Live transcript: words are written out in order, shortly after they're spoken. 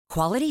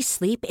Quality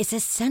sleep is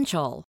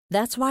essential.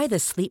 That's why the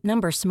Sleep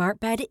Number Smart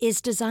Bed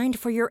is designed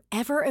for your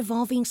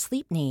ever-evolving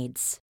sleep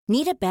needs.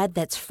 Need a bed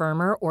that's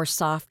firmer or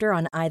softer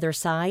on either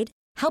side?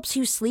 Helps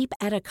you sleep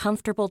at a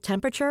comfortable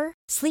temperature?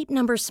 Sleep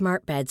Number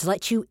Smart Beds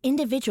let you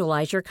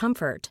individualize your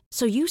comfort,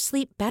 so you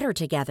sleep better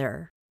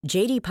together.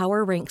 J.D.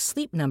 Power ranks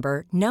Sleep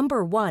Number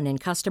number 1 in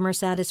customer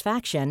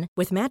satisfaction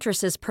with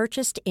mattresses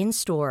purchased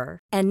in-store.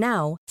 And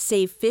now,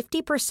 save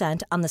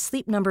 50% on the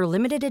Sleep Number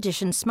Limited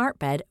Edition Smart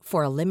Bed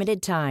for a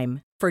limited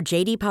time. For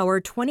J.D. Power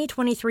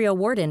 2023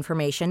 award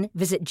information,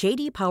 visit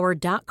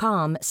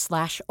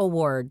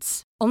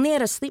jdpower.com/awards. Only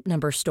at a Sleep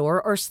Number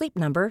store or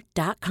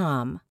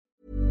sleepnumber.com.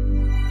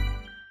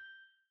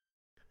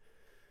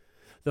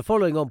 The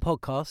following on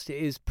podcast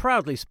is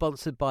proudly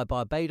sponsored by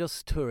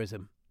Barbados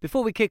Tourism.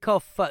 Before we kick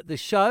off the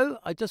show,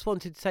 I just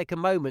wanted to take a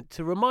moment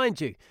to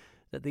remind you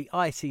that the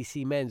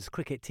ICC Men's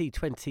Cricket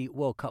T20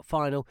 World Cup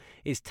Final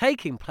is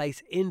taking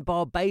place in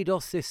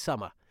Barbados this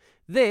summer.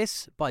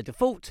 This, by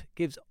default,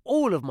 gives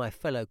all of my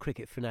fellow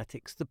cricket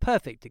fanatics the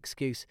perfect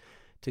excuse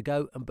to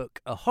go and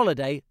book a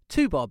holiday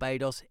to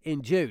Barbados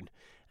in June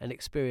and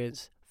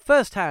experience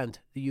firsthand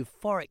the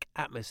euphoric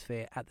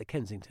atmosphere at the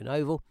Kensington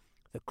Oval,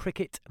 the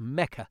cricket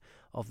mecca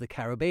of the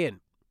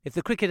Caribbean. If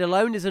the cricket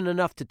alone isn't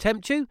enough to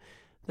tempt you,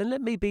 then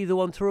let me be the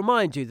one to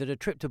remind you that a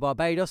trip to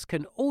Barbados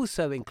can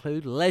also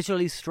include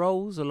leisurely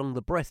strolls along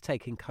the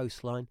breathtaking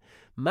coastline,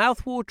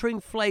 mouth-watering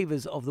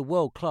flavours of the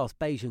world-class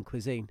Bajan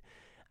cuisine,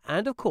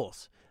 and, of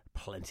course,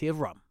 plenty of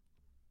rum.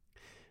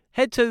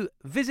 Head to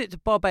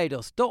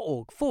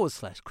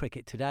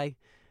visitbarbados.org/cricket today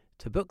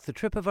to book the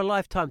trip of a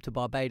lifetime to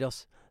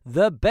Barbados,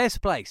 the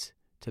best place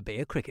to be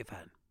a cricket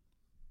fan.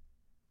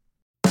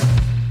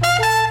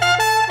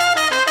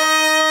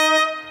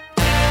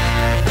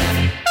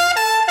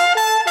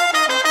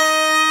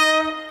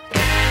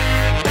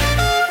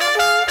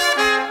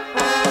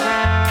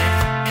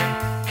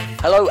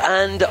 Hello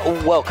and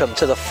welcome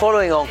to the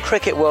Following On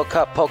Cricket World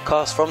Cup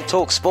podcast from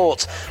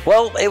TalkSport.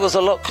 Well, it was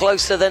a lot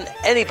closer than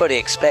anybody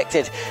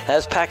expected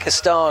as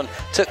Pakistan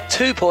took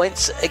 2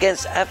 points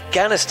against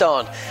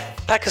Afghanistan.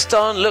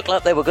 Pakistan looked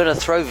like they were going to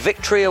throw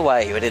victory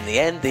away, but in the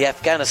end the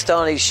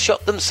Afghanistanis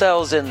shot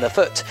themselves in the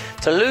foot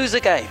to lose a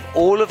game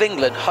all of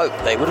England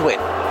hoped they would win.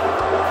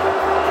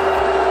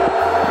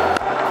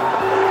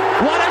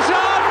 What a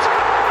shot!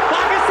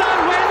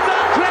 Pakistan wins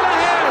on Thriller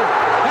Hill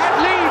at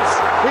Leeds.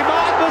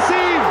 Imad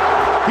Wasim,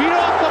 hero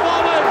of the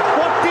moment,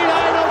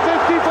 49 of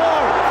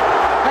 54.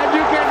 And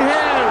you can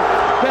hear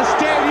the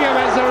stadium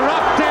has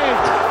erupted.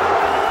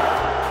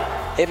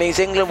 It means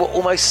England will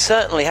almost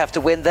certainly have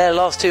to win their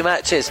last 2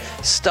 matches,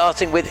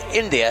 starting with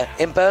India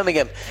in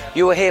Birmingham.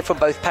 You will hear from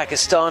both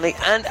Pakistani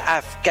and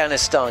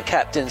Afghanistan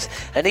captains,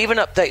 and even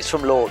updates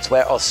from Lords,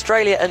 where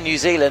Australia and New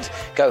Zealand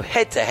go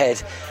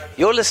head-to-head.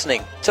 You're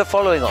listening to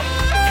Following On.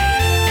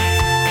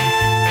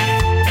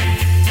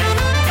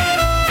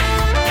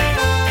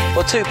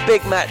 Well, 2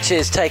 big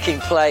matches taking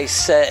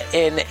place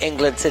in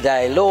England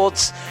today.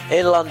 Lords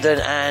in London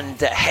and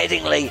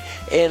Headingley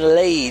in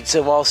Leeds.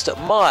 And whilst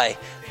my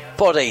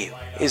body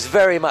is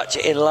very much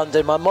in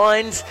London, my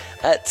mind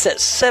at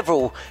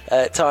several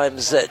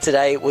times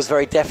today was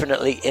very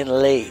definitely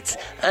in Leeds.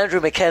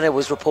 Andrew McKenna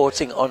was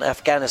reporting on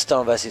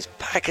Afghanistan versus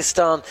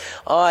Pakistan.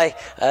 I,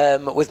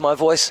 with my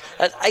voice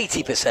at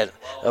 80%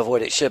 of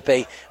what it should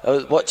be,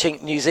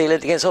 watching New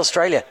Zealand against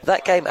Australia.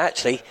 That game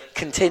actually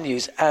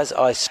continues as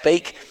I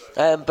speak.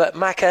 But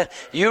Macca,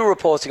 you were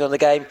reporting on the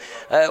game,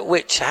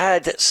 which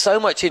had so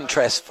much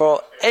interest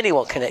for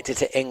anyone connected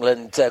to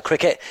England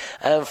cricket.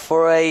 And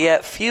for a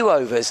few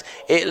overs,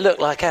 it looked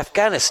like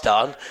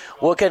Afghanistan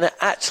were going to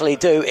actually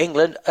do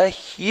England a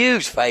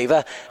huge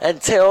favour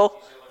until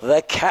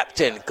the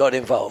captain got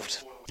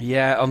involved.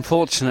 Yeah,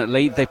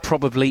 unfortunately, they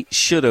probably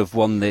should have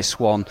won this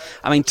one.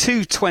 I mean,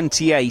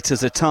 228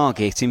 as a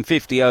target in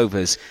 50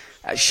 overs.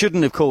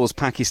 Shouldn't have caused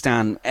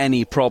Pakistan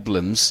any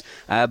problems,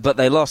 but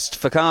they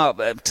lost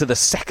Fakhar to the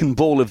second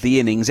ball of the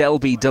innings,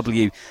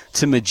 LBW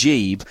to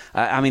Mujeeb.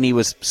 I mean, he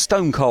was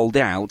stone cold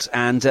out,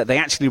 and they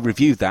actually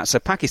reviewed that. So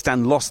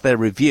Pakistan lost their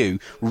review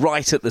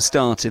right at the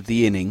start of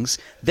the innings,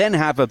 then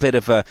have a bit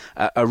of a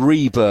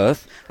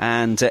rebirth,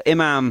 and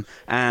Imam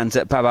and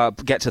Babar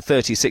get to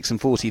 36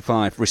 and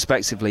 45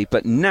 respectively.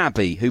 But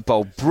Nabi, who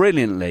bowled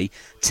brilliantly,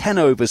 10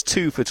 overs,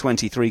 2 for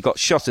 23, got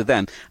shot at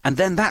them, and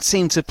then that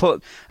seemed to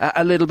put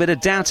a little bit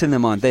of doubt in their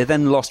mind. They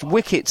then lost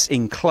wickets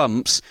in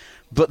clumps,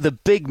 but the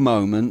big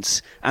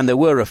moments, and there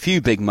were a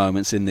few big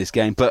moments in this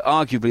game, but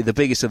arguably the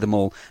biggest of them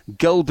all,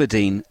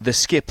 Gulbuddin, the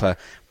skipper,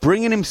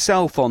 bringing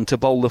himself on to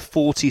bowl the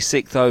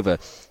 46th over.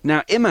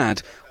 Now,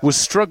 Imad was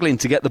struggling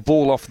to get the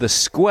ball off the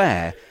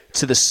square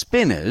to the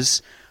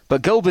spinners,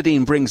 but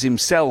Gulbuddin brings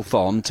himself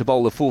on to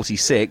bowl the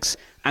 46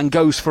 and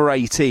goes for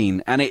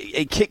 18, and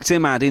it kicked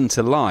Imad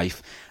into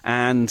life,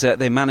 and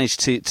they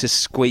managed to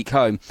squeak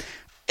home.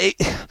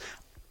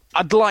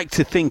 I'd like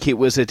to think it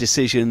was a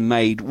decision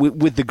made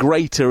with the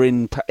greater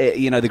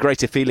the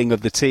greater feeling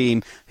of the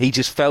team. He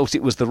just felt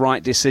it was the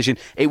right decision.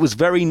 It was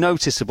very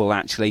noticeable,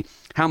 actually,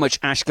 how much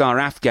Ashgar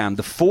Afghan,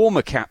 the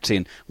former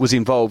captain, was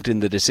involved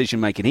in the decision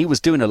making. He was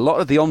doing a lot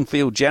of the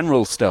on-field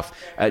general stuff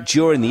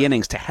during the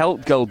innings to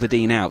help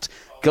Gulbadine out.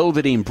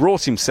 Gulbadine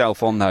brought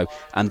himself on, though,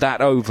 and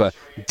that over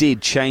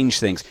did change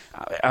things.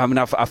 I mean,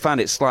 I found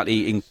it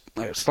slightly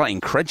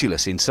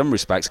incredulous in some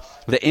respects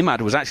that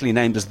Imad was actually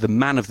named as the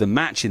man of the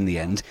match in the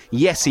end.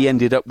 Yes, he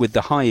ended up with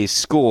the highest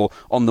score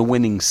on the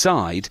winning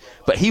side,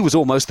 but he was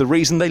almost the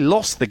reason they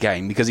lost the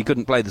game because he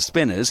couldn't play the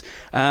spinners.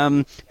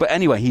 But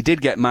anyway, he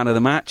did get man of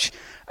the match.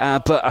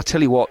 But I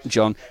tell you what,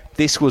 John,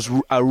 this was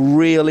a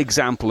real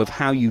example of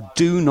how you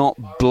do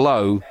not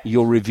blow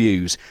your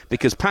reviews,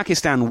 because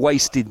Pakistan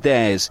wasted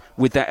theirs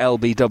with that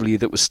LBW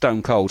that was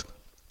stone cold.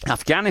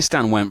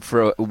 Afghanistan went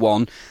for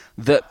one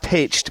that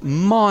pitched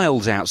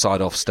miles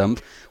outside off stump,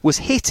 was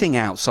hitting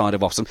outside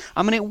of off stump.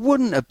 I mean, it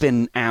wouldn't have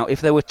been out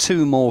if there were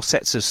two more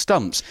sets of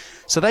stumps.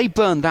 So they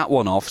burned that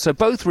one off. So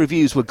both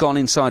reviews were gone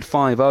inside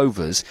 5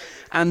 overs.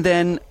 And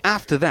then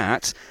after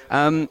that,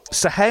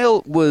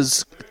 Sohail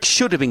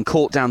should have been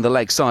caught down the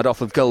leg side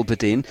off of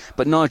Gulbadine,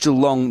 but Nigel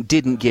Long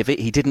didn't give it.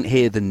 He didn't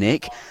hear the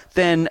nick.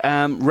 Then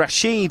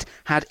Rashid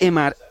had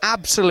Imad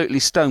absolutely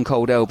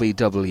stone-cold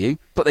LBW,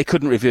 but they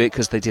couldn't review it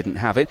because they didn't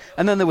have it.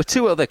 And then there were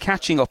 2 other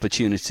catching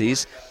opportunities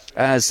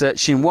as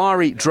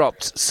Shinwari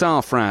dropped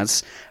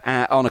Sarfraz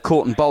on a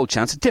caught and bowled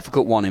chance, a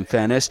difficult one in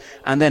fairness,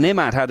 and then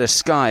Imad had a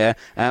skyer.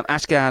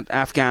 Ashgar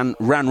Afghan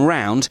ran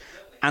round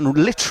and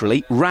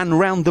literally ran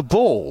round the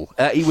ball.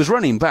 He was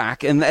running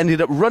back and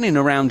ended up running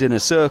around in a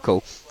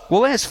circle.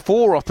 Well, there's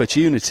 4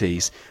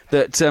 opportunities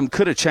that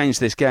could have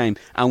changed this game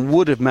and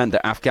would have meant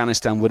that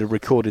Afghanistan would have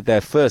recorded their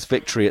first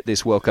victory at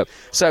this World Cup.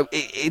 So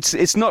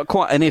it's not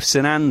quite an ifs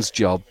and ands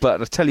job, but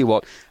I tell you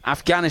what,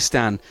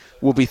 Afghanistan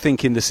will be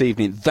thinking this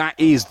evening, that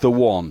is the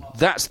one.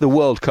 That's the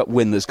World Cup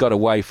win that's got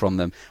away from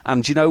them.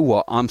 And you know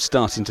what? I'm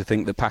starting to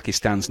think that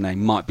Pakistan's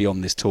name might be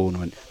on this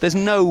tournament. There's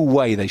no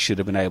way they should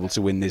have been able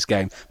to win this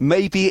game.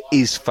 Maybe it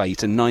is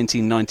fate and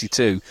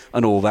 1992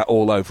 and all that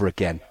all over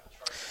again.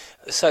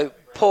 So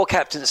poor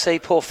captaincy,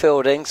 poor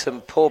fielding,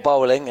 some poor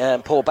bowling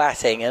and poor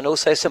batting, and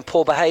also some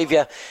poor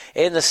behaviour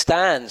in the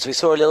stands. We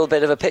saw a little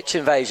bit of a pitch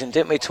invasion,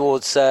 didn't we,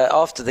 towards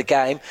after the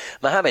game.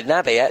 Mohammed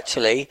Nabi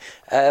actually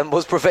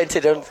was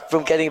prevented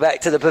from getting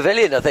back to the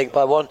pavilion, I think,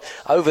 by one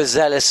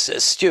overzealous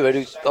steward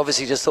who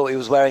obviously just thought he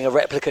was wearing a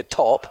replica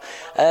top.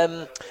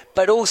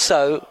 But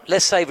also,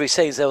 less savoury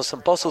scenes. There was some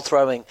bottle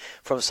throwing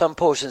from some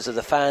portions of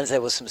the fans. There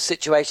were some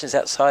situations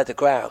outside the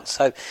ground.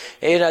 So,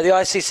 the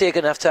ICC are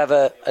going to have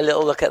a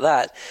little look at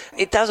that.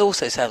 It does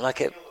also sound like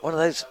one of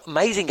those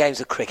amazing games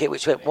of cricket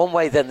which went one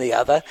way then the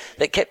other,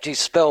 that kept you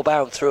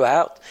spellbound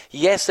throughout.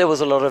 Yes, there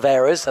was a lot of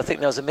errors. I think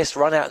there was a missed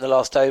run out in the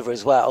last over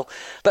as well.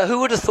 But who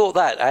would have thought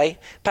that, eh?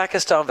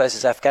 Pakistan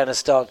versus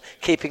Afghanistan,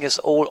 keeping us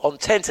all on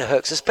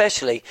tenterhooks,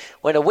 especially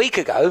when a week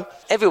ago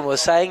everyone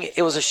was saying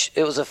it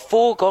was a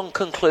foregone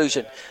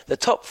conclusion. The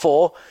top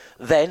 4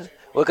 then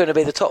were going to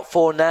be the top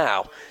 4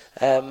 now.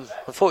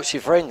 Unfortunately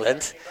for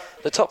England,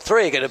 the top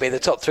 3 are going to be the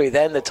top 3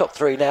 then, the top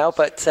 3 now.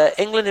 But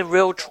England in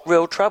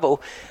real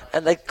trouble,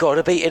 and they've got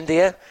to beat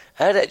India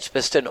at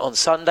Edgbaston on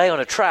Sunday on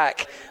a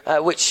track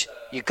which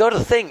you've got to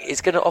think is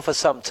going to offer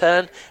some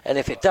turn, and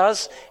if it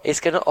does, it's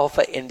going to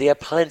offer India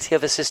plenty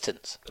of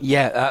assistance.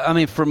 Yeah, I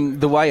mean, from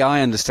the way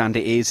I understand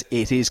it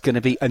is going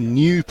to be a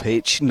new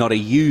pitch, not a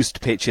used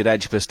pitch at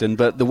Edgbaston,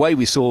 but the way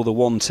we saw the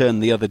one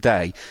turn the other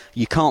day,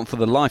 you can't for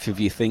the life of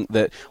you think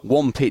that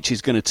one pitch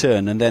is going to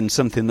turn and then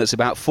something that's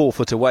about 4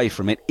 foot away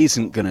from it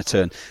isn't going to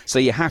turn. So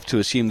you have to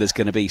assume there's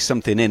going to be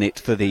something in it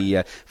for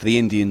the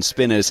Indian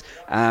spinners.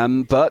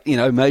 But,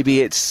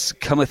 maybe it's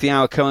cometh the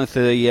hour, cometh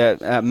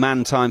the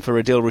man time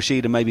for Adil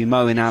Rashid and maybe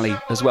Moeen Ali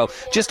as well.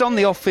 Just on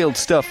the off-field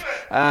stuff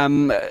at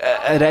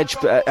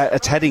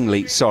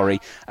Headingley,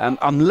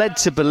 I'm led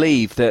to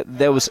believe that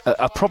there was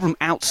a problem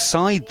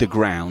outside the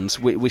grounds.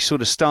 We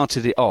sort of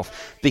started it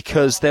off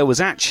because there was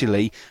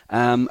actually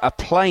a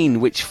plane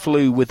which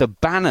flew with a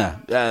banner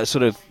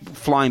sort of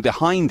flying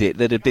behind it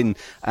that had been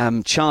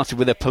charted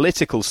with a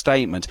political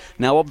statement.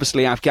 Now,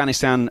 obviously,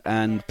 Afghanistan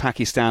and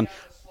Pakistan,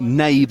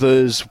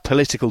 neighbours,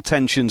 political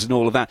tensions and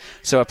all of that.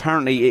 So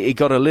apparently it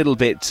got a little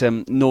bit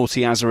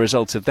naughty as a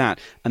result of that.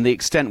 And the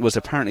extent was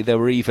apparently there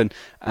were even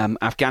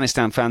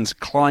Afghanistan fans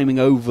climbing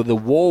over the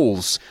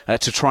walls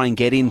to try and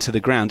get into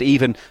the ground,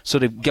 even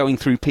sort of going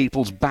through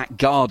people's back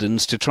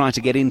gardens to try to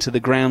get into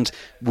the ground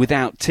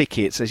without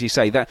tickets. As you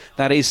say,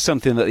 that is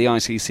something that the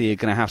ICC are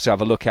going to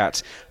have a look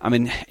at. I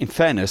mean, in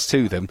fairness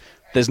to them,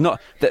 there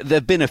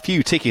have been a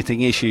few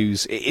ticketing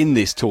issues in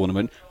this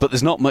tournament, but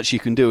there's not much you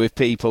can do if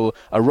people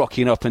are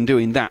rocking up and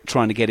doing that,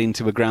 trying to get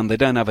into a ground they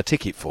don't have a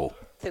ticket for.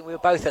 I think we were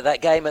both at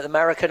that game at the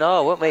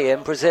Maracanã, weren't we,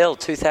 in Brazil,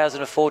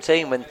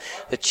 2014, when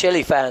the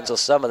Chile fans, or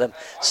some of them,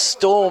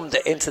 stormed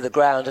into the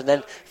ground and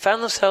then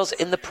found themselves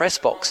in the press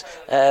box,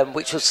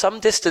 which was some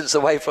distance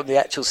away from the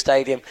actual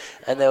stadium.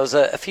 And there was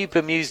a few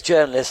bemused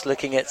journalists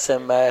looking at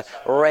some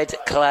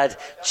red-clad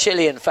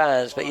Chilean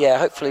fans, but yeah,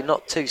 hopefully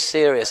not too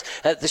serious.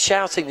 The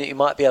shouting that you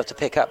might be able to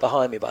pick up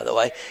behind me, by the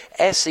way,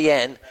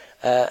 SEN,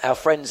 our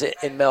friends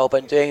in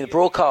Melbourne, doing the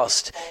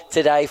broadcast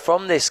today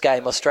from this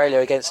game, Australia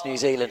against New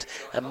Zealand,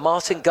 and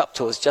Martin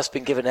Guptill has just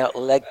been given out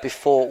leg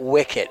before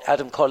wicket.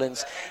 Adam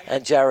Collins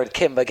and Jared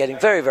Kimber getting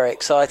very, very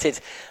excited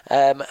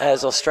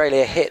as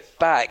Australia hit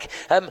back.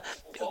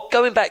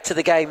 Going back to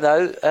the game,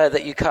 though,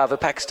 that you cover,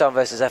 Pakistan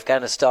versus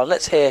Afghanistan,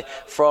 let's hear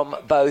from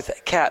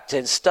both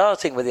captains,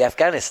 starting with the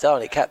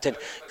Afghanistani captain,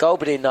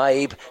 Gulbuddin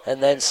Naib,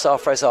 and then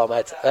Sarfraz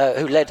Ahmad,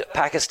 who led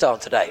Pakistan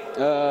today.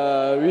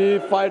 We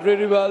fight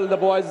really well. The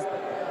boys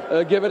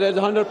gave it as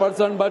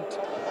 100%, but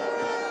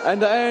in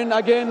the end,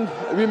 again,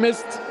 we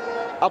missed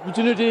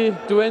opportunity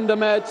to win the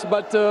match.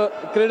 But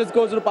credit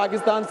goes to the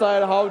Pakistan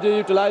side, how they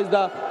utilize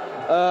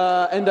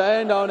in the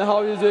end, on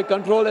how they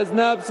control his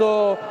snap.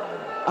 So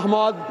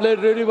Ahmad played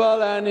really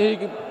well,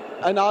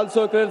 and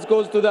also credit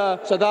goes to the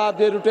Shadab.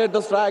 They rotate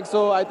the strike,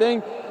 so I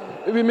think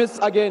we missed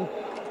again.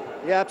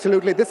 Yeah,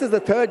 absolutely. This is the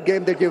third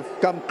game that you've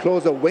come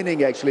close of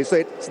winning, actually, so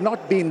it's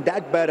not been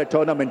that bad a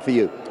tournament for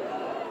you.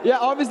 Yeah,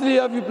 obviously,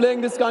 if you're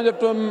playing this kind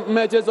of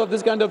matches of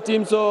this kind of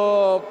team,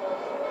 so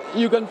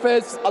you can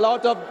face a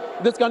lot of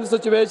this kind of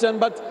situation,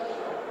 but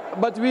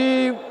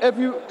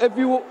if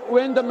you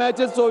win the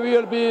matches, so we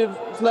will be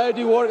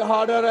slightly work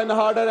harder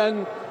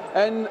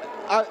and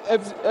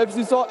if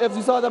you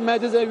saw the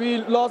matches, we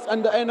lost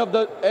at the end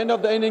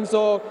of the inning.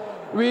 So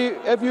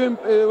if you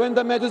win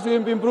the matches, we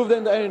improve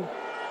in the end.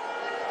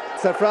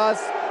 Sarfraz,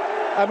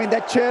 I mean,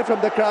 that cheer from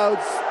the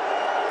crowds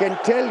can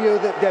tell you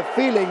that they're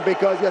feeling,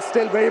 because you're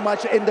still very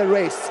much in the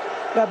race.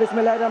 Yeah,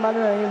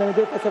 Bismillahirrahmanirrahim.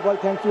 First of all,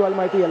 thank you,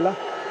 Almighty Allah.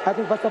 I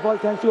think first of all,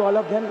 thanks to all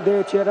of them.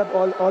 They cheer up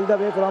all the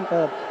way from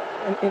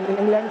in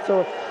England.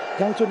 So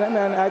thanks to them,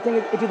 and I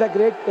think it is a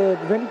great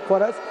win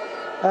for us.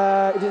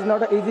 It is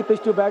not an easy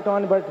pitch to bat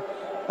on, but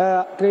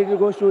credit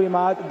goes to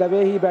Imad. The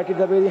way he batted,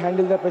 the way he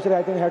handled the pressure,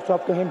 I think hats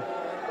off to him.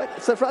 But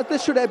Sarfraz,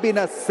 this should have been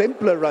a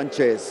simpler run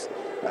chase,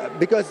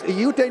 because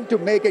you tend to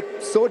make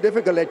it so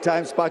difficult at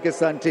times,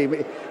 Pakistan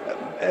team.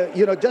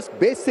 Just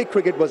basic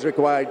cricket was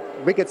required.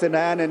 Wickets in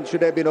hand and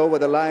should have been over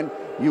the line.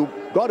 You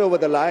got over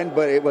the line,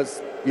 but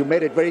you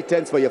made it very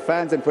tense for your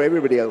fans and for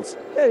everybody else.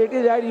 Yeah, it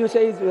is right. You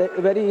say it's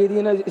very easy.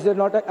 We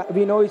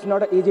know it's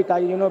not an easy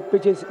tie.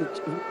 Pitch is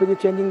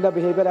changing the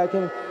behavior. I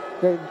think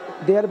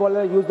their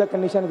bowler used the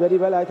condition very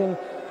well. I think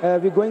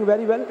we're going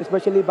very well,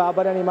 especially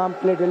Babar and Imam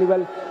played really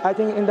well. I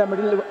think in the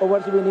middle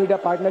overs we need a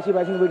partnership.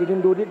 I think we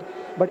didn't do it,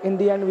 but in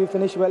the end we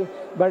finished well.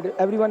 But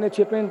everyone is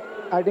chipping.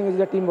 I think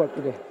it's a teamwork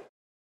today.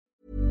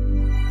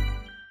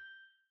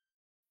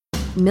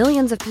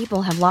 Millions of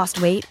people have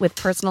lost weight with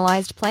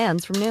personalized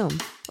plans from Noom.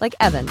 Like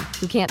Evan,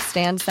 who can't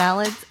stand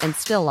salads and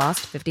still lost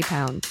 50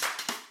 pounds.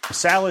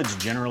 Salads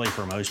generally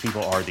for most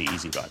people are the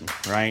easy button,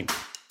 right?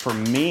 For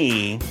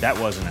me, that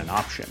wasn't an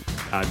option.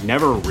 I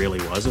never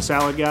really was a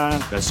salad guy.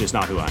 That's just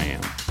not who I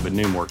am. But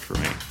Noom worked for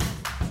me.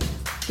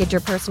 Get your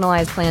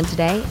personalized plan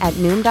today at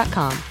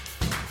Noom.com.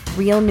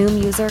 Real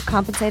Noom user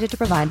compensated to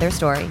provide their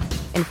story.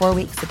 In 4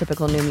 weeks, the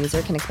typical Noom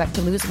user can expect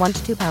to lose 1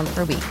 to 2 pounds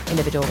per week.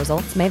 Individual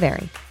results may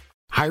vary.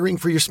 Hiring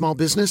for your small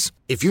business?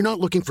 If you're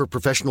not looking for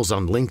professionals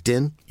on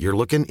LinkedIn, you're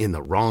looking in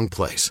the wrong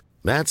place.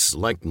 That's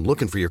like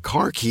looking for your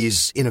car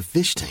keys in a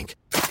fish tank.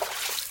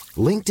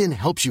 LinkedIn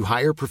helps you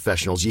hire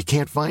professionals you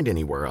can't find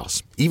anywhere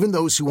else, even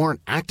those who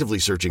aren't actively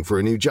searching for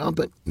a new job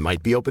but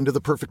might be open to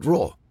the perfect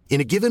role. In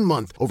a given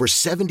month, over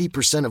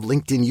 70% of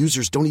LinkedIn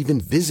users don't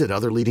even visit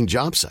other leading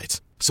job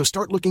sites. So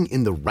start looking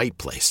in the right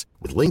place.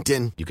 With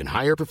LinkedIn, you can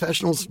hire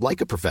professionals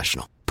like a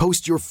professional.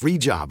 Post your free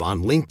job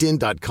on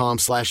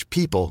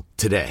linkedin.com/people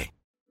today.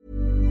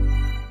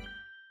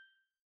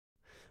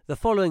 The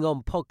following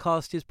on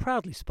podcast is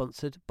proudly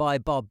sponsored by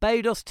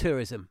Barbados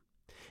Tourism.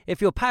 If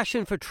your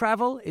passion for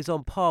travel is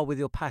on par with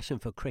your passion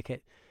for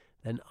cricket,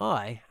 then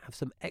I have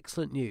some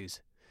excellent news.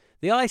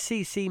 The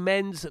ICC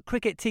Men's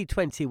Cricket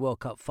T20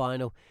 World Cup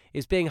Final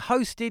is being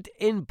hosted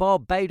in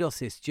Barbados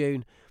this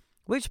June,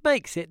 which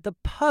makes it the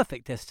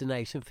perfect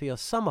destination for your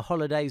summer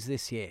holidays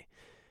this year.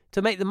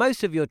 To make the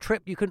most of your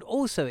trip, you can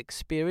also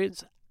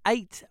experience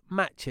 8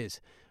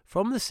 matches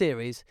from the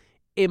series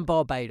in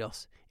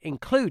Barbados,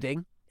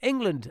 including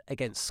England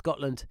against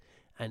Scotland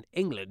and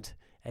England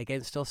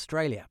against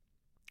Australia.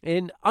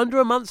 In under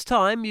a month's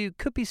time, you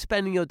could be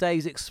spending your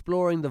days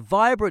exploring the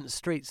vibrant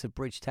streets of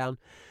Bridgetown,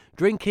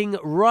 drinking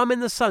rum in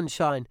the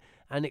sunshine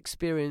and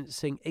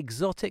experiencing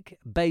exotic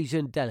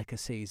Bajan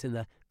delicacies. In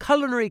the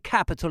culinary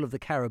capital of the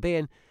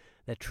Caribbean,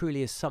 there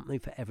truly is something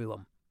for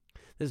everyone.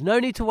 There's no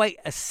need to wait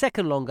a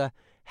second longer.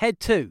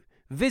 Head to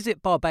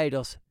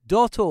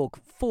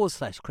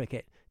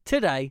visitbarbados.org/cricket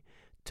today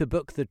to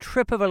book the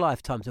trip of a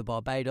lifetime to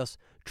Barbados,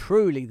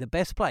 truly the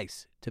best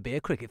place to be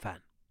a cricket fan.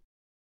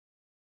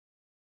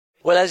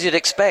 Well, as you'd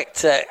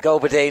expect,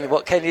 Gulbadine,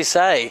 what can you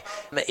say?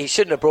 He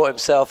shouldn't have brought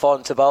himself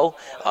on to bowl.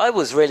 I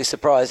was really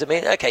surprised. I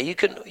mean, okay,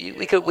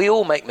 we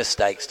all make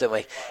mistakes, don't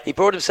we? He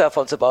brought himself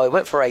on to bowl. He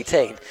went for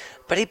 18,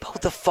 but he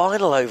bowled the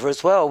final over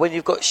as well when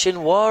you've got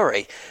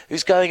Shinwari,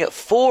 who's going at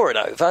 4 and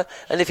over,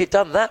 and if he'd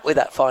done that with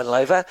that final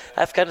over,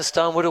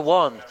 Afghanistan would have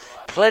won.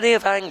 Plenty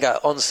of anger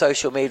on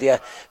social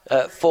media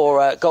for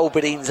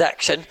Gulbadine's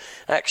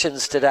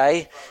actions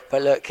today.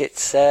 But look,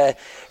 it's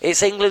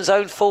England's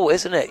own fault,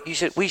 isn't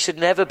it? We should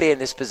never be in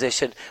this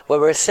position where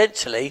we're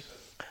essentially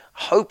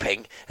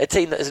hoping a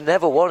team that has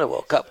never won a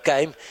World Cup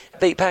game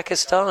beat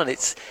Pakistan.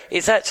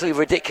 It's actually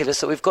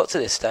ridiculous that we've got to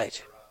this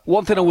stage.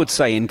 One thing I would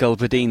say in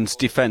Gulbadine's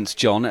defence,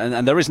 John,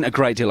 and there isn't a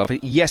great deal of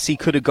it, yes, he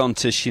could have gone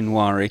to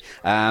Shinwari,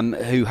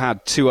 who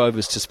had 2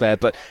 overs to spare,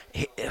 but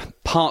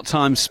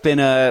part-time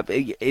spinner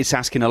is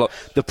asking a lot.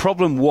 The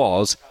problem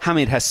was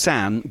Hamid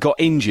Hassan got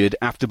injured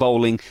after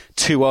bowling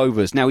 2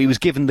 overs. Now, he was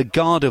given the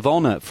guard of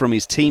honour from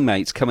his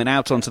teammates coming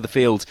out onto the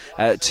field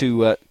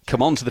to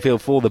come onto the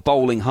field for the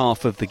bowling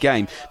half of the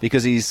game,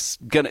 because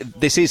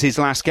this is his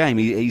last game.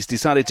 He's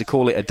decided to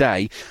call it a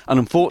day, and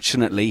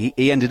unfortunately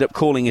he ended up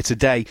calling it a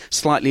day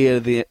slightly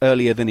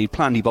earlier than he'd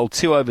planned. He bowled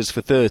 2 overs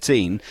for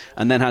 13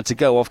 and then had to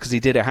go off because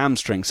he did a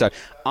hamstring. So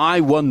I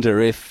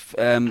wonder if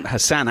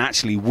Hassan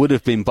actually would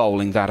have been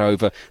bowling that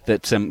over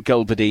that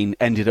Gulbadine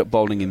ended up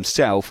bowling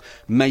himself.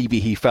 Maybe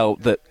he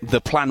felt that the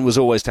plan was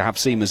always to have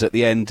seamers at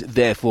the end,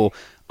 therefore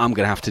I'm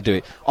going to have to do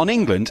it. On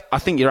England, I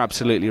think you're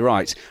absolutely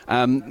right.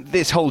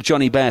 This whole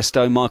Johnny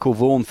Bairstow, Michael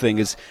Vaughan thing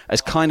has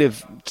kind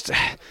of...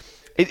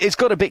 It's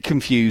got a bit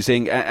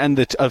confusing, and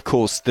of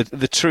course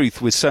the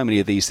truth with so many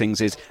of these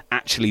things is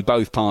actually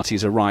both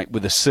parties are right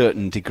with a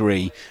certain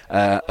degree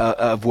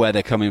of where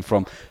they're coming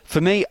from. For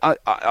me,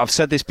 I've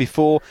said this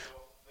before,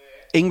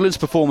 England's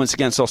performance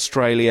against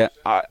Australia,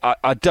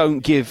 I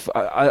don't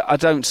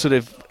sort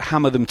of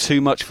hammer them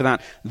too much for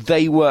that.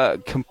 They were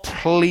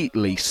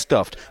completely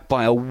stuffed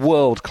by a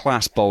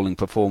world-class bowling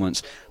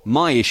performance.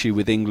 My issue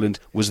with England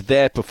was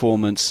their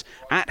performance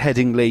at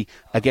Headingley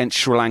against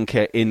Sri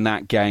Lanka in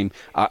that game.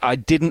 I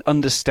didn't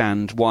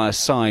understand why a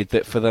side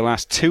that for the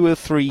last 2 or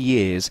 3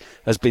 years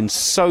has been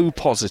so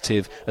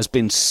positive, has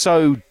been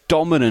so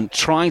dominant,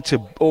 trying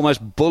to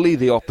almost bully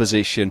the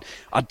opposition,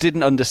 I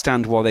didn't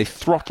understand why they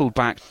throttled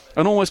back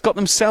and almost got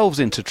themselves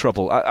into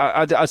trouble.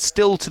 I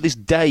still to this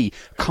day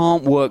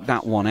can't work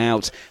that one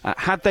out.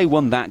 Had they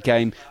won that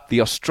game, the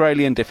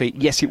Australian defeat,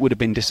 yes, it would have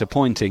been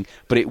disappointing,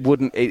 but it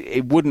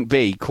wouldn't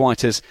be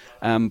quite as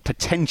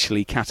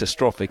potentially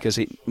catastrophic as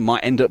it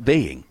might end up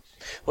being.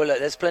 Well, look,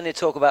 there's plenty of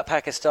talk about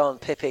Pakistan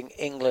pipping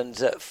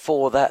England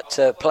for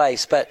that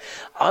place, but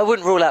I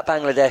wouldn't rule out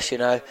Bangladesh, you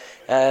know.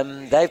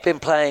 They've been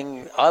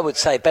playing, I would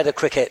say, better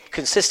cricket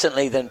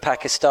consistently than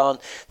Pakistan.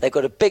 They've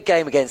got a big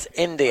game against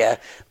India,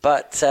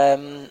 but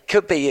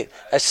could be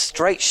a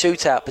straight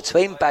shootout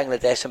between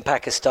Bangladesh and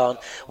Pakistan.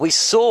 We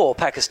saw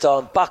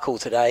Pakistan buckle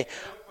today.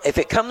 If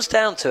it comes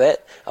down to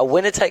it, a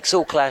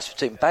winner-takes-all clash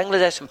between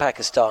Bangladesh and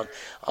Pakistan,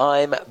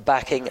 I'm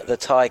backing the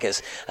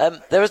Tigers.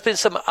 There has been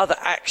some other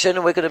action,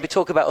 and we're going to be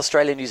talking about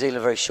Australia and New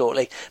Zealand very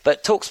shortly.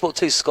 But TalkSport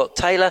 2's Scott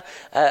Taylor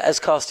has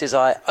cast his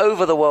eye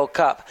over the World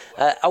Cup,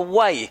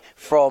 away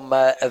from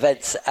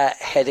events at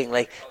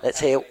Headingley. Let's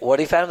hear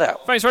what he found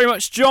out. Thanks very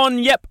much, John.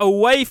 Yep,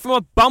 away from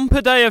a bumper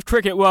day of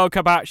Cricket World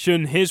Cup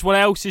action, here's what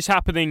else is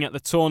happening at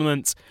the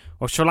tournament.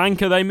 Well, Sri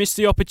Lanka, they missed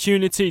the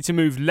opportunity to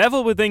move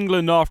level with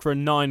England after a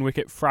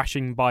 9-wicket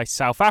thrashing by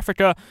South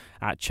Africa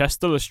at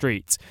Chester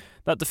Street.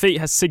 That defeat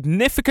has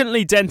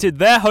significantly dented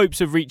their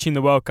hopes of reaching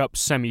the World Cup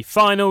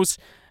semi-finals,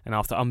 and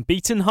after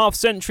unbeaten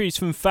half-centuries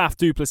from Faf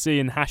du Plessis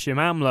and Hashim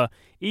Amla,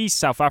 eased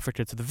South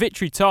Africa to the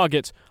victory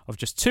target of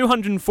just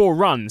 204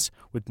 runs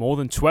with more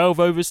than 12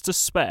 overs to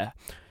spare.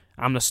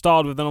 Amla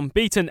starred with an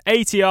unbeaten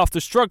 80 after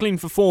struggling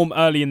for form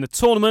early in the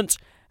tournament,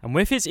 and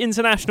with his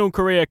international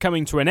career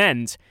coming to an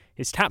end,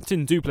 his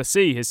captain du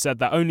Plessis has said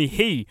that only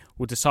he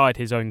will decide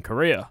his own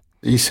career.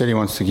 He said he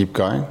wants to keep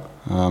going,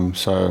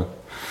 so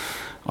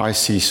I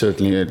see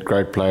certainly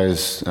great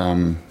players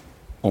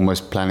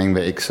almost planning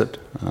the exit.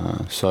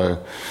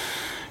 So,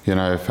 you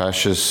know, if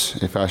Ash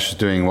is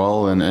doing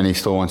well and he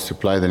still wants to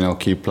play, then he'll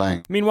keep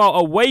playing. Meanwhile,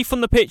 away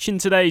from the pitch in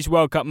today's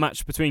World Cup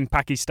match between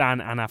Pakistan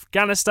and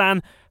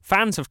Afghanistan,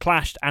 fans have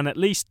clashed and at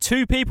least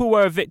 2 people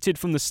were evicted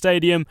from the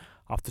stadium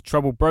after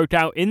trouble broke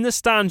out in the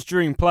stands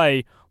during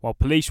play, while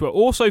police were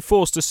also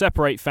forced to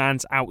separate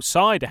fans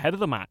outside ahead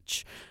of the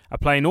match. A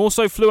plane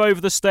also flew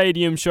over the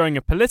stadium showing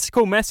a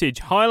political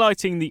message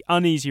highlighting the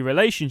uneasy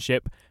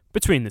relationship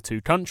between the two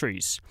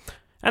countries.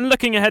 And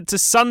looking ahead to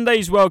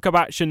Sunday's World Cup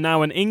action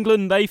now in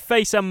England, they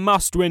face a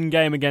must-win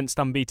game against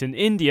unbeaten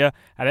India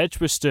at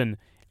Edgbaston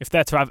if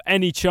they're to have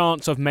any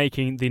chance of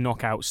making the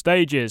knockout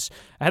stages.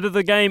 Ahead of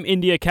the game,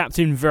 India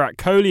captain Virat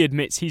Kohli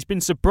admits he's been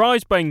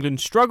surprised by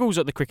England's struggles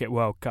at the Cricket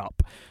World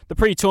Cup. The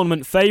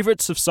pre-tournament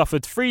favourites have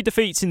suffered 3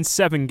 defeats in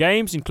 7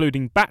 games,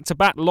 including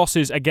back-to-back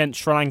losses against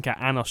Sri Lanka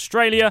and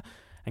Australia,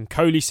 and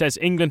Kohli says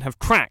England have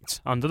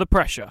cracked under the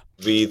pressure.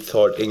 We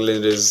thought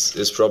England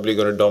is probably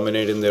going to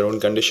dominate in their own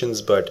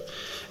conditions, but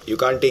you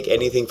can't take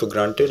anything for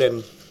granted,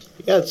 and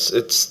yeah,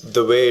 it's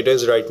the way it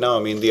is right now.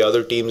 I mean, the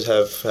other teams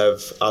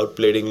have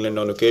outplayed England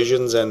on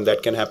occasions, and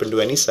that can happen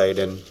to any side.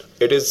 And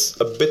it is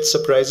a bit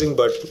surprising,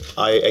 but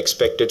I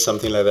expected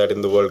something like that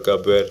in the World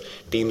Cup, where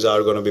teams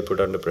are going to be put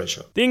under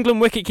pressure. The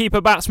England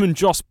wicketkeeper batsman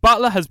Jos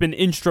Buttler has been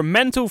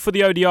instrumental for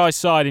the ODI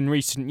side in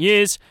recent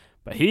years,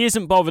 but he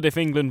isn't bothered if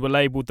England were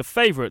labelled the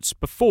favourites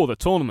before the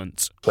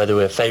tournament. Whether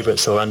we're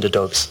favourites or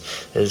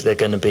underdogs, they're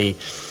going to be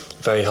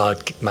very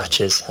hard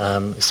matches,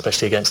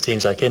 especially against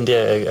teams like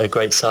India, a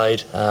great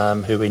side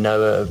who we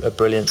know are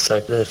brilliant. So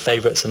the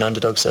favourites and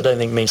underdogs, I don't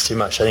think means too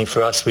much. I think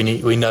for us,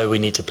 we know we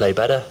need to play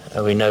better,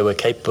 and we know we're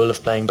capable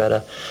of playing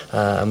better,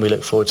 and we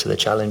look forward to the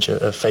challenge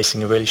of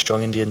facing a really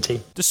strong Indian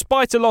team.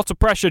 Despite a lot of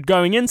pressure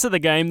going into the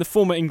game, the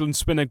former England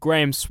spinner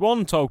Graham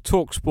Swann told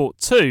TalkSport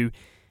 2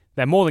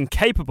 they're more than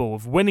capable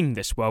of winning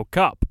this World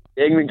Cup.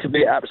 England can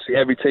beat absolutely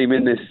every team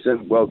in this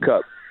World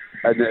Cup.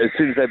 And as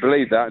soon as they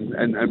believe that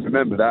and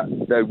remember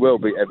that, they will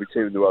beat every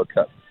team in the World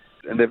Cup.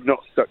 And they've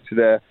not stuck to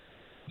their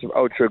sort of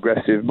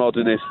ultra-aggressive,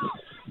 modernist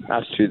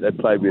attitude they've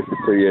played with for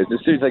 2 years.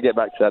 As soon as they get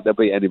back to that, they'll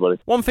beat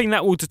anybody. One thing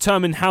that will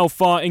determine how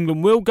far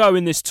England will go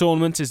in this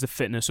tournament is the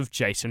fitness of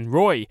Jason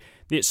Roy.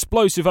 The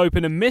explosive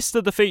opener missed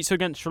the defeats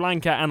against Sri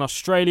Lanka and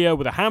Australia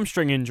with a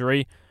hamstring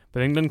injury,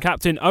 but England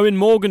captain Owen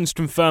Morgan's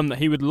confirmed that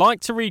he would like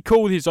to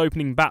recall his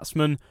opening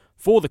batsman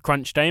for the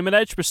crunch game at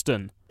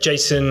Edgbaston.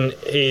 Jason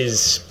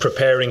is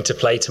preparing to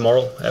play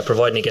tomorrow,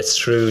 providing he gets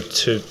through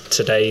to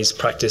today's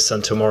practice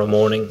and tomorrow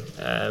morning.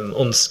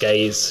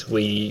 Unscathed,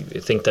 we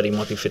think that he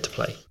might be fit to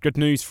play. Good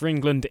news for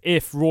England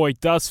if Roy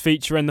does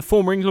feature, and the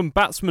former England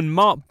batsman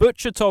Mark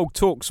Butcher told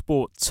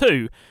TalkSport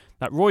 2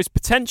 that Roy's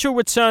potential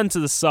return to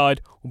the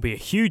side will be a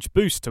huge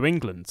boost to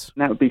England.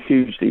 That would be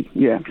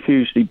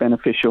hugely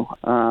beneficial.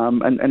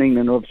 And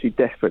England are obviously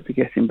desperate to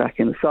get him back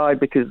in the side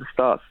because the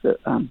starts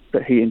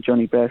that he and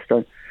Johnny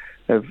Bairstow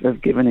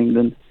have given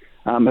England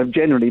have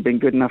generally been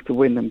good enough to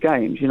win them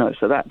games,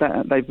 so that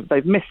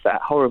they've missed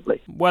that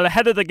horribly. Well,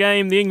 ahead of the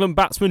game, the England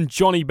batsman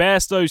Johnny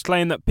Bairstow's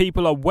claimed that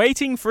people are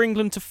waiting for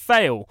England to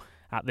fail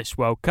at this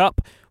World Cup,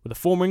 with the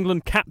former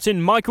England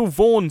captain Michael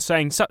Vaughan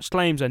saying such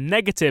claims are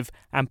negative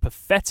and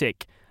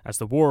pathetic as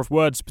the war of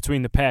words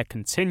between the pair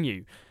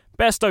continue.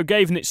 Bairstow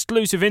gave an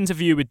exclusive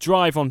interview with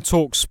Drive on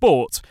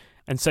TalkSport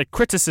and said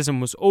criticism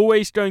was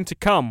always going to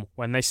come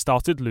when they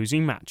started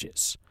losing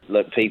matches.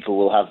 Look, people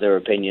will have their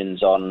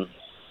opinions on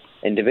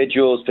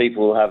individuals,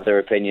 people will have their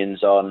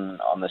opinions on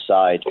the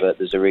side, but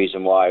there's a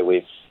reason why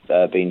we've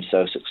been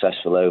so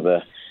successful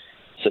over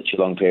such a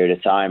long period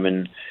of time,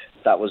 and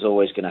that was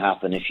always going to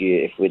happen.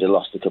 If we'd have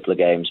lost a couple of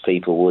games,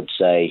 people would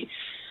say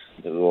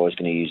that we're always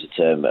going to use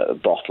the term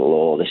bottle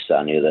or this,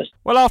 that and the other.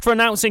 Well, after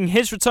announcing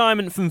his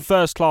retirement from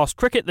first-class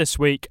cricket this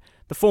week,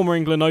 the former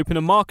England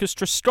opener Marcus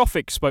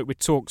Trescothick spoke with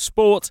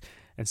TalkSport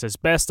and says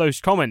Bairstow's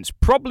comments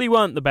probably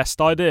weren't the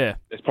best idea.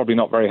 It's probably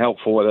not very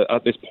helpful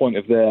at this point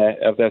of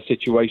their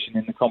situation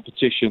in the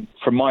competition.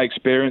 From my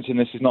experience, and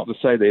this is not to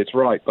say that it's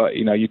right, but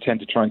you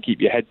tend to try and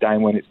keep your head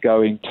down when it's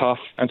going tough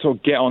and sort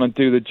of get on and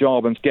do the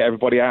job and get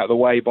everybody out of the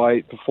way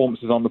by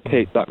performances on the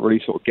pitch. That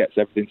really sort of gets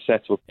everything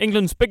settled.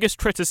 England's biggest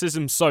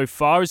criticism so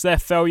far is their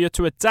failure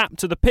to adapt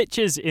to the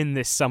pitches in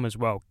this summer's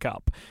World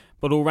Cup.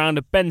 But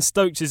all-rounder Ben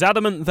Stokes is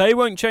adamant they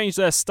won't change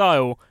their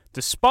style,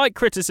 despite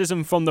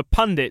criticism from the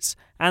pundits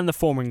and the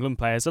former England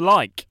players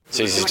alike.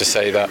 It's easy to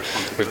say that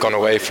we've gone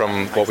away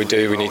from what we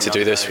do, we need to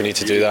do this, we need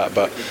to do that,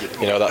 but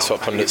that's what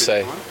pundits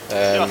say.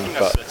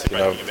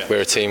 But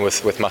we're a team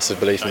with massive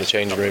belief in the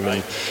changing room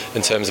and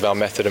in terms of our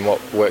method and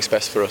what works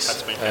best for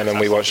us, and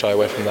we won't shy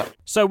away from that.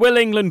 So will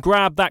England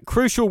grab that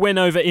crucial win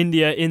over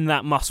India in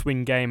that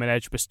must-win game at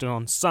Edgbaston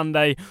on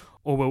Sunday?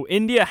 Or will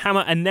India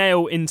hammer a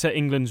nail into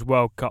England's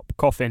World Cup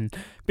coffin?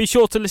 Be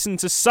sure to listen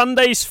to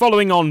Sunday's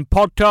Following On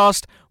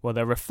podcast, where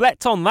they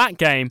reflect on that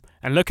game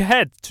and look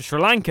ahead to Sri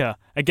Lanka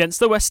against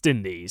the West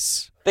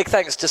Indies. Big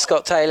thanks to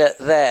Scott Taylor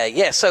there.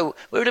 Yeah, so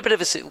we're in a bit of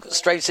a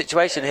strange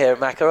situation here at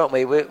Macca, aren't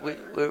we?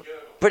 We're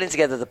putting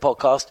together the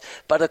podcast,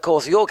 but of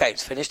course your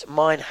game's finished,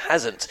 mine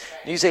hasn't.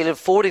 New Zealand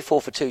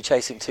 44 for 2,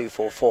 chasing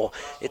 244.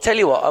 I tell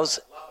you what, I was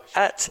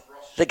at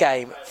the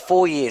game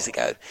 4 years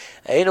ago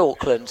in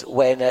Auckland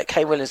when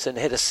Kane Williamson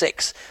hit a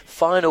six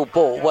final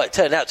ball. Well, it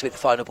turned out to be the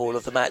final ball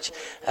of the match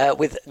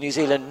with New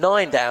Zealand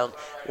 9 down.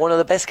 One of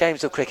the best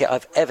games of cricket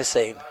I've ever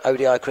seen,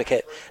 ODI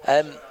cricket.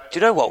 Do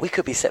you know what? We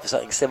could be set for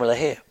something similar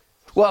here.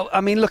 Well,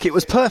 I mean, look, it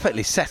was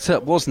perfectly set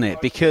up, wasn't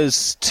it?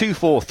 Because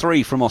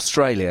 2-4-3 from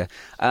Australia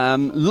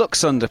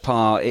looks under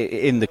par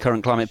in the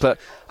current climate. But,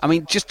 I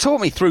mean, just talk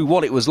me through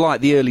what it was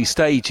like, the early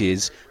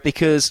stages,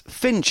 because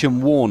Finch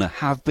and Warner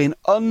have been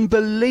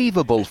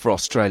unbelievable for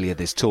Australia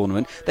this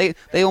tournament.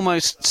 They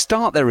almost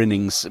start their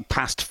innings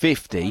past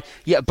 50,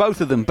 yet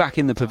both of them back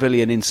in the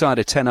pavilion inside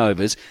of 10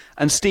 overs,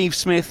 and Steve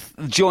Smith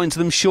joins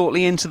them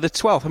shortly into the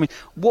 12th. I mean,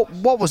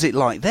 what was it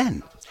like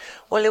then?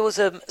 Well, it was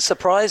a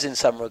surprise in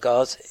some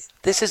regards.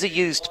 This is a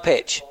used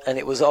pitch, and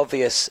it was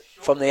obvious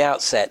from the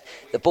outset.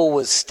 The ball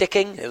was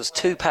sticking, it was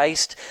too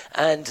paced,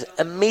 and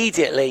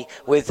immediately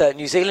with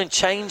New Zealand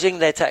changing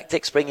their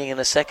tactics, bringing in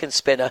a second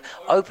spinner,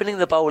 opening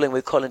the bowling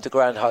with Colin de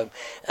Grandhomme,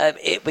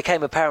 it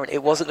became apparent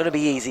it wasn't going to be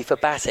easy for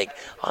batting.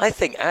 I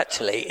think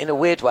actually, in a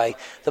weird way,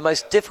 the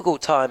most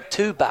difficult time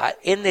to bat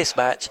in this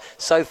match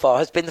so far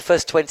has been the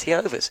first 20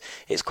 overs.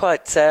 It's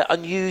quite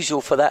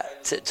unusual for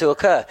that to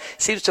occur.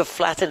 It seems to have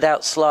flattened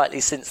out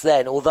slightly since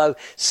then, although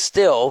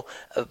still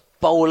a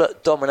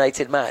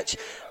bowler-dominated match.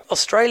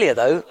 Australia,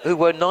 though, who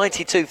were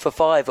 92 for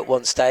 5 at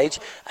one stage,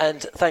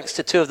 and thanks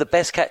to two of the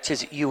best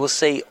catches you will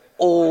see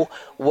all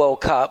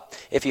World Cup.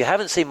 If you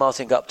haven't seen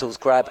Martin Guptill's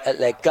grab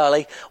at leg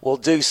gully, we'll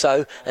do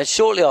so. And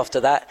shortly after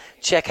that,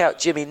 check out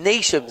Jimmy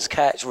Neesham's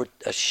catch,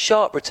 a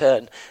sharp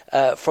return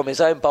from his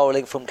own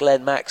bowling from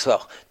Glenn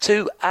Maxwell.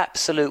 Two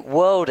absolute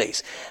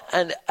worldies.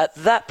 And at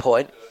that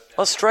point,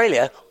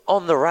 Australia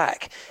on the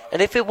rack.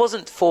 And if it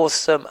wasn't for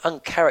some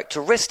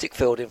uncharacteristic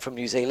fielding from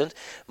New Zealand,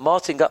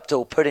 Martin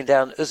Guptill putting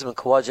down Usman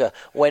Khawaja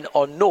went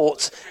on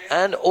naught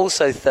and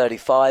also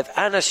 35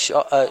 and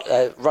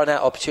a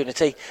run-out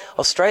opportunity.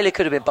 Australia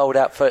could have been bowled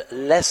out for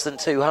less than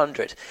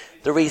 200.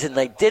 The reason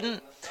they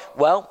didn't,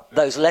 well,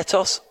 those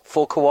let-offs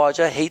for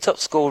Khawaja, he top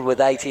scored with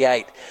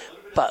 88.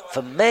 But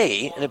for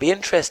me, and it'd be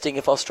interesting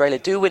if Australia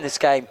do win this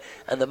game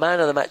and the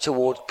Man of the Match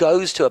award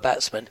goes to a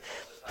batsman,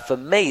 for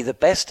me, the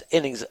best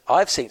innings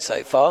I've seen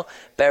so far,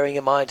 bearing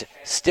in mind,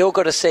 still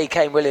got to see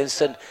Kane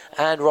Williamson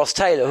and Ross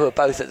Taylor, who are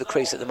both at the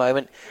crease at the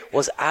moment,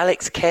 was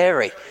Alex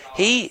Carey.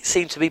 He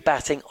seemed to be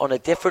batting on a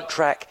different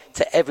track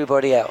to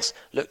everybody else.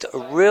 Looked at a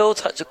real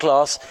touch of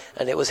class,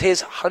 and it was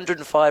his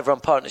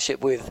 105-run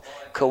partnership with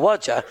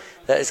Khawaja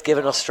that has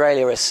given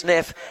Australia a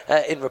sniff.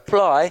 In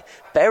reply,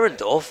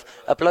 Behrendorff,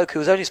 a bloke who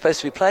was only supposed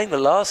to be playing the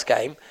last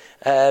game,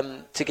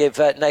 to give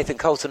Nathan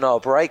Coulter-Nile a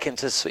break and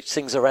to switch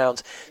things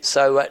around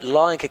so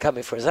Lyon could come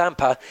in for a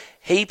Zampa.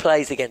 He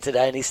plays again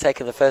today, and he's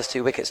taken the first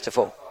 2 wickets to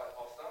fall.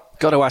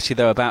 Got to ask you,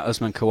 though, about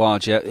Usman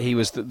Khawaja. He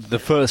was the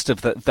first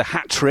of the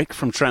hat-trick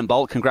from Trent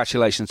Boult.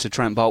 Congratulations to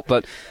Trent Boult.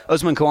 But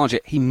Usman Khawaja,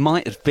 he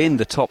might have been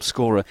the top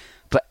scorer,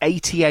 but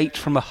 88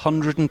 from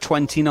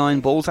 129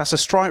 balls. That's a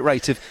strike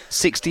rate of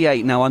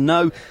 68. Now, I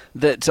know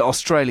that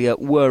Australia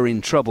were in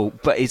trouble,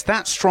 but is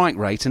that strike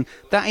rate, and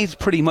that is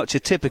pretty much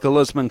a typical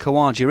Usman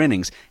Khawaja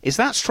innings, is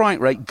that strike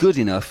rate good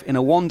enough in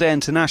a one-day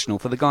international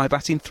for the guy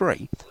batting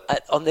 3?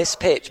 On this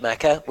pitch,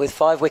 Macca, with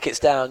 5 wickets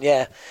down,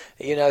 yeah.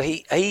 You know,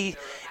 it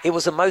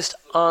was the most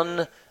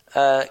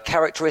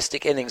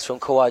uncharacteristic innings from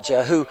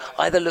Khawaja, who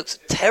either looks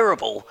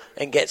terrible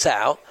and gets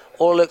out,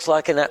 or looks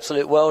like an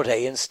absolute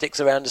worldie and sticks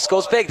around and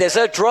scores big. There's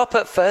a drop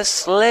at first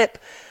slip.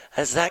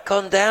 Has that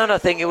gone down? I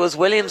think it was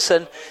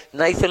Williamson.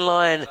 Nathan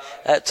Lyon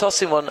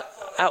tossing one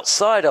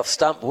outside off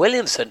stump.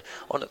 Williamson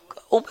on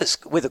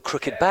almost with a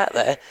crooked bat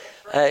there.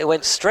 It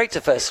went straight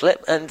to first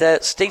slip, and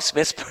Steve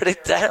Smith put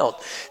it down.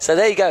 So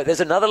there you go. There's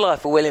another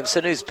life for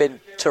Williamson, who's been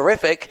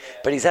terrific,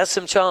 but he's had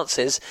some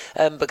chances.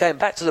 But going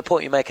back to the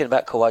point you're making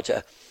about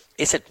Khawaja,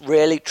 it's a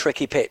really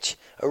tricky pitch.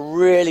 And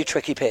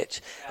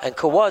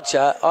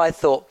Khawaja, I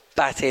thought,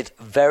 batted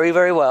very,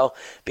 very well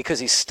because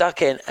he stuck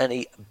in and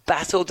he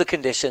battled the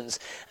conditions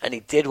and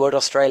he did what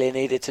Australia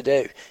needed to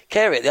do.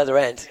 Carey at the other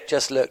end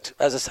just looked,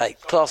 as I say,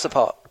 class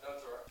apart.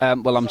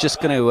 Well, I'm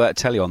just going to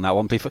tell you on that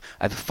one.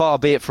 Far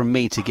be it from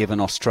me to give an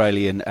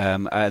Australian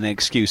an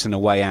excuse and a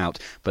way out,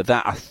 but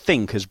that, I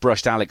think, has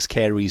brushed Alex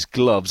Carey's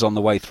gloves on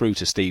the way through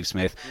to Steve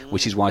Smith,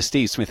 which is why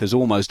Steve Smith has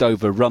almost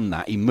overrun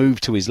that. He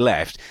moved to his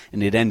left,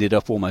 and it ended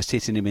up almost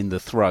hitting him in the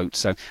throat.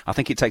 So I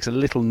think it takes a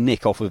little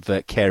nick off of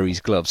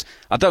Carey's gloves.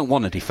 I don't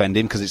want to defend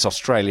him because it's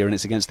Australia and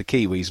it's against the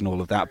Kiwis and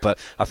all of that, but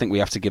I think we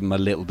have to give him a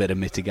little bit of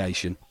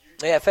mitigation.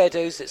 Yeah, fair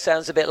dues. It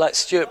sounds a bit like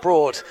Stuart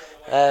Broad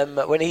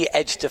when he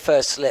edged to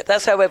first slip.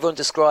 That's how everyone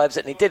describes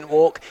it, and he didn't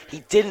walk.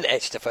 He didn't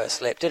edge to first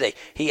slip, did he?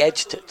 He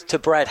edged to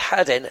Brad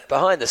Haddin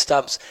behind the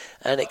stumps,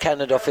 and it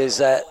cannoned off his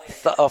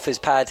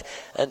pad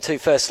and to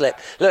first slip.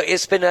 Look,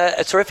 it's been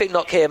a terrific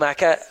knock here,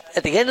 Macca.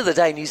 At the end of the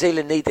day, New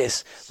Zealand need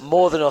this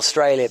more than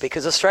Australia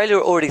because Australia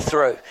are already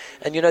through.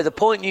 And, you know, the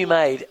point you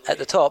made at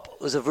the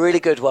top was a really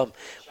good one.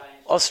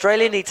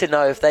 Australia need to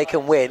know if they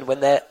can win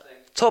when they're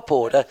top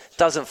order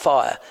doesn't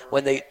fire,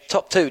 when the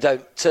top 2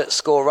 don't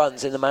score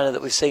runs in the manner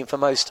that we've seen for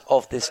most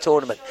of this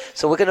tournament.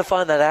 So we're going to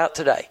find that out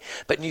today.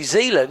 But New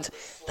Zealand,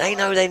 they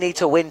know they need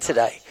to win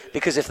today,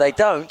 because if they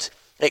don't,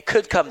 it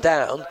could come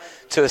down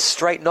to a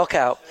straight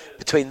knockout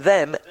between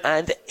them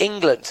and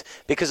England.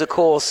 Because, of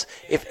course,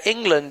 if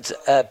England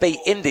beat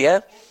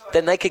India,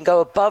 then they can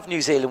go above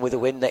New Zealand with a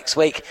win next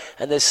week,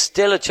 and there's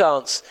still a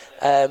chance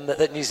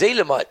that New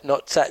Zealand might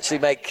not actually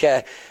make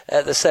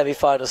the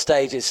semi-final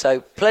stages.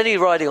 So plenty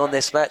riding on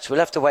this match. We'll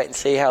have to wait and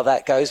see how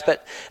that goes.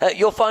 But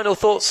your final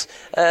thoughts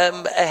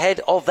ahead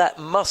of that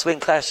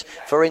must-win clash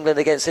for England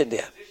against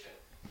India?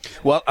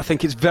 Well, I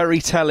think it's very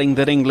telling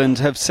that England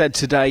have said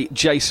today,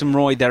 Jason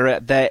Roy,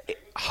 they're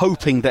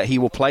hoping that he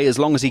will play as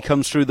long as he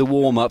comes through the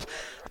warm-up.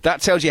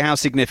 That tells you how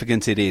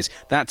significant it is.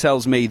 That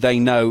tells me they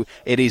know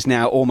it is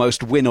now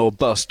almost win or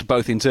bust,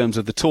 both in terms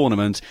of the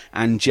tournament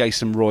and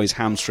Jason Roy's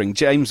hamstring.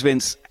 James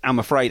Vince, I'm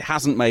afraid,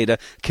 hasn't made a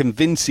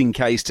convincing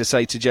case to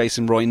say to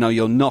Jason Roy, no,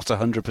 you're not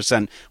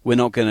 100%, we're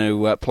not going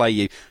to play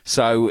you.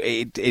 So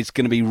it's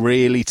going to be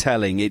really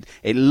telling.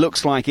 It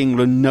looks like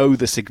England know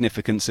the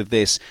significance of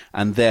this,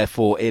 and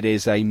therefore it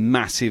is a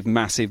massive,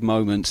 massive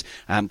moment.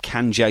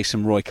 Can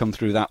Jason Roy come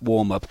through that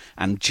warm-up,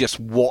 and just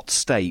what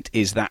state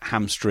is that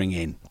hamstring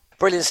in?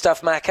 Brilliant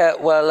stuff, Macca.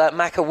 Well,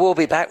 Macca will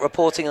be back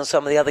reporting on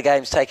some of the other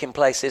games taking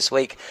place this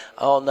week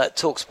on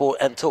TalkSport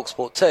and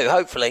TalkSport 2.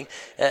 Hopefully,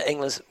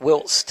 England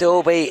will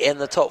still be in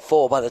the top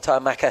 4 by the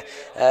time Macca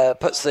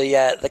puts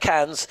the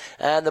cans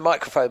and the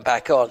microphone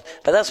back on.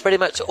 But that's pretty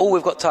much all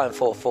we've got time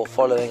for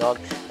following on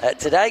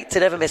today. To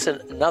never miss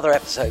another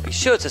episode, be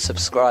sure to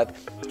subscribe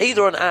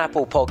either on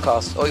Apple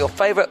Podcasts or your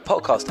favourite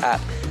podcast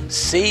app.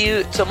 See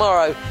you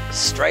tomorrow,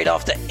 straight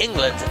after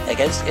England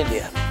against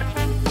India.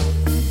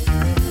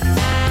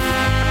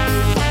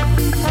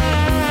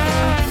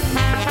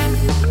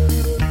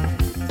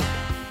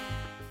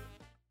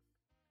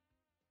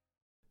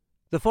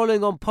 The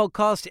following on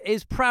podcast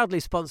is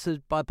proudly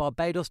sponsored by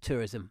Barbados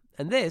Tourism,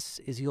 and this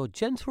is your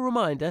gentle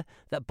reminder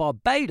that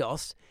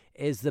Barbados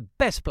is the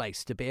best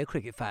place to be a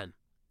cricket fan.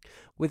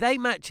 With 8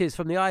 matches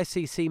from the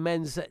ICC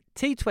Men's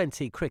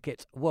T20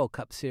 Cricket World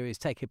Cup Series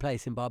taking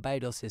place in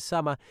Barbados this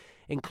summer,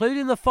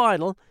 including the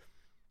final,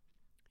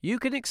 you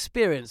can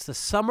experience the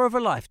summer of a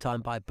lifetime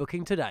by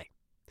booking today.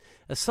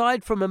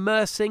 Aside from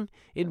immersing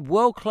in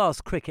world-class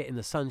cricket in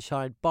the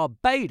sunshine,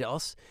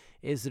 Barbados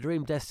is the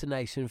dream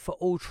destination for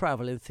all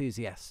travel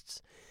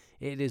enthusiasts.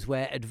 It is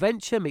where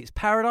adventure meets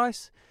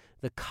paradise,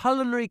 the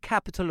culinary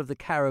capital of the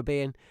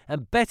Caribbean,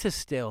 and better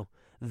still,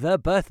 the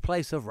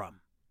birthplace of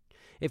rum.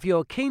 If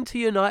you're keen to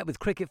unite with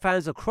cricket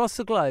fans across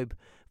the globe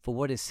for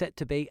what is set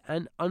to be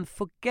an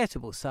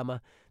unforgettable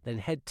summer, then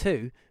head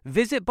to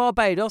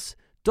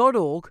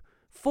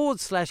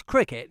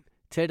visitbarbados.org/cricket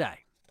today.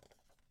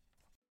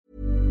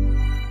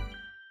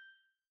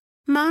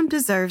 Mom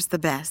deserves the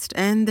best,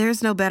 and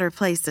there's no better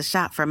place to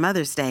shop for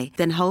Mother's Day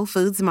than Whole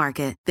Foods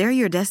Market. They're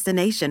your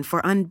destination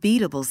for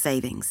unbeatable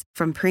savings,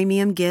 from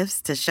premium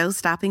gifts to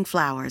show-stopping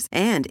flowers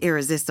and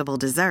irresistible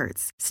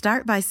desserts.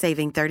 Start by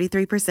saving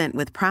 33%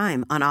 with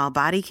Prime on all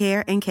body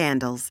care and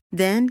candles.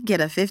 Then get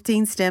a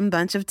 15-stem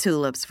bunch of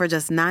tulips for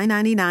just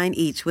 $9.99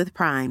 each with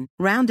Prime.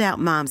 Round out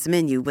Mom's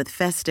menu with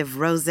festive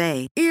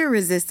rosé,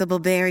 irresistible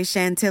berry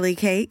chantilly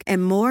cake,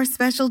 and more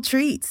special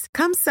treats.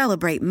 Come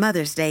celebrate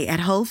Mother's Day at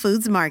Whole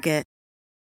Foods Market.